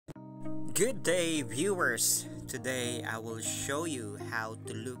Good day, viewers. Today I will show you how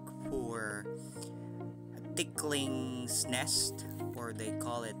to look for a tickling's nest, or they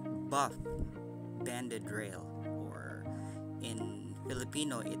call it buff banded rail, or in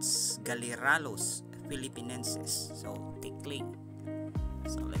Filipino it's Rallus Philippensis, so tickling.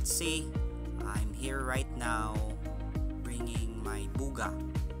 So let's see. I'm here right now bringing my buga.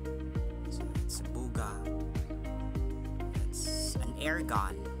 So it's a buga. It's an air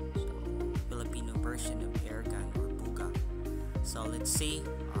gun. Filipino version of air gun or buga. So let's see,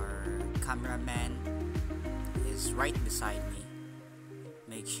 our cameraman is right beside me.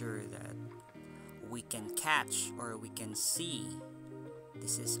 Make sure that we can catch or we can see.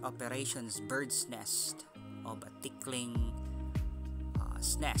 This is operations bird's nest of a tickling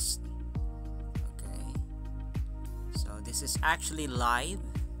nest. Okay, so this is actually live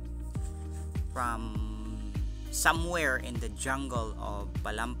from somewhere in the jungle of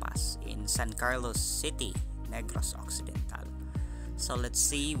Palampas in San Carlos City, Negros Occidental. So let's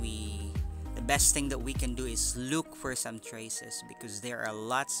see, the best thing that we can do is look for some traces, because there are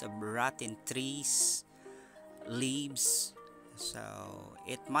lots of rotten trees, leaves. So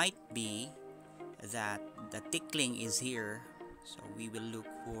it might be that the tickling is here, so we will look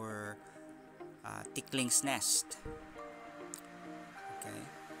for tickling's nest. Okay,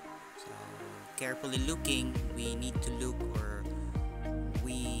 so carefully looking, we need to look, or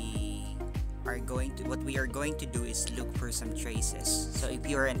what we are going to do is look for some traces. So if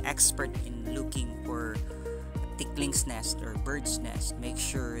you're an expert in looking for a tickling's nest or bird's nest, make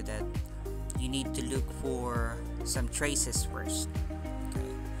sure that you need to look for some traces first. Okay,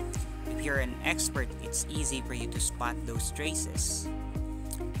 if you're an expert, it's easy for you to spot those traces.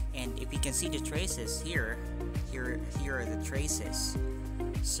 And if you can see the traces here are the traces.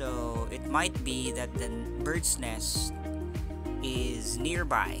 So it might be that the bird's nest is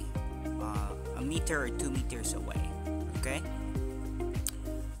nearby, a meter or 2 meters away. Okay,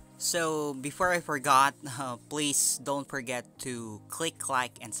 so before I forgot, please don't forget to click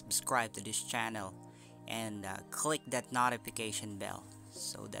like and subscribe to this channel, and click that notification bell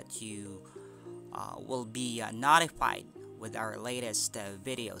so that you will be notified with our latest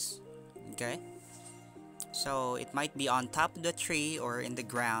videos. Okay, so it might be on top of the tree or in the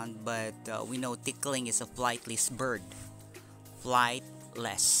ground, but we know tickling is a flightless bird.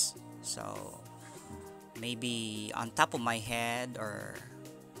 Flightless. So maybe on top of my head, or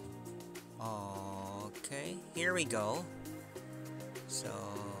okay, here we go. So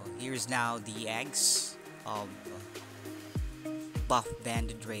here's now the eggs of buff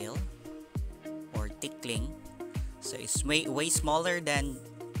banded rail or tickling. So it's way smaller than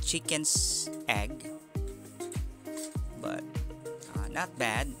chicken's egg, but not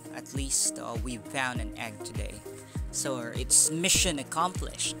bad. At least we found an egg today, so it's mission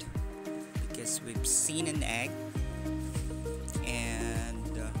accomplished, because we've seen an egg,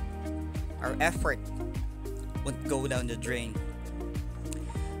 and our effort won't go down the drain.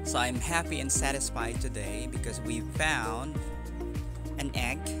 So I'm happy and satisfied today because we found an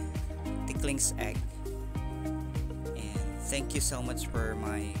egg, tickling's egg. And thank you so much for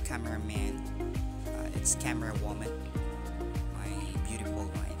my cameraman. It's camera woman, my beautiful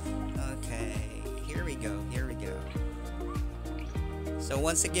wife. Okay, here we go. So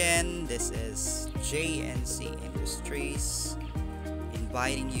once again, this is JNC Industries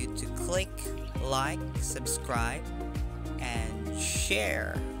inviting you to click like, subscribe, and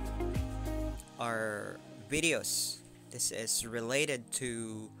share our videos. This is related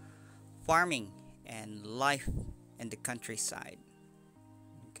to farming and life in the countryside.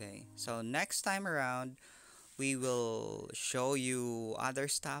 Okay, so next time around we will show you other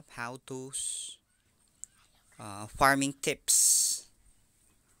stuff, how-tos, farming tips.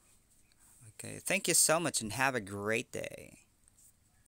 Okay, thank you so much and have a great day.